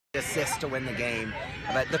assist to win the game.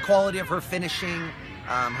 But the quality of her finishing,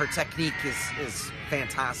 her technique is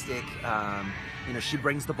fantastic. You know, she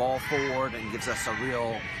brings the ball forward and gives us a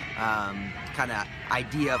real kind of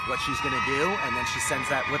idea of what she's going to do, and then she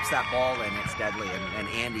whips that ball in. It's deadly, and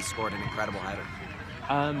Andy scored an incredible header.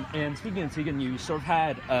 And speaking of Tegan, you sort of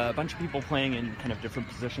had a bunch of people playing in kind of different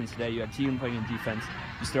positions today. You had Tegan playing in defense.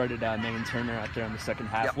 You started Megan Turner out there in the second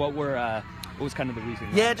half. Yep. What was kind of the reason?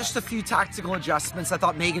 Yeah, just a few tactical adjustments. I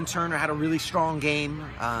thought Megan Turner had a really strong game.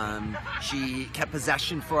 She kept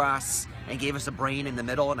possession for us and gave us a brain in the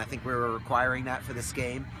middle, and I think we were requiring that for this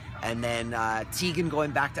game. And then Tegan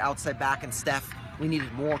going back to outside back, and Steph, we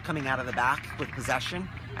needed more coming out of the back with possession.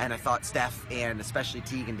 And I thought Steph and especially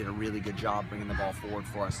Tegan did a really good job bringing the ball forward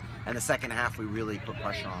for us. And the second half, we really put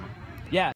pressure on them. Yeah.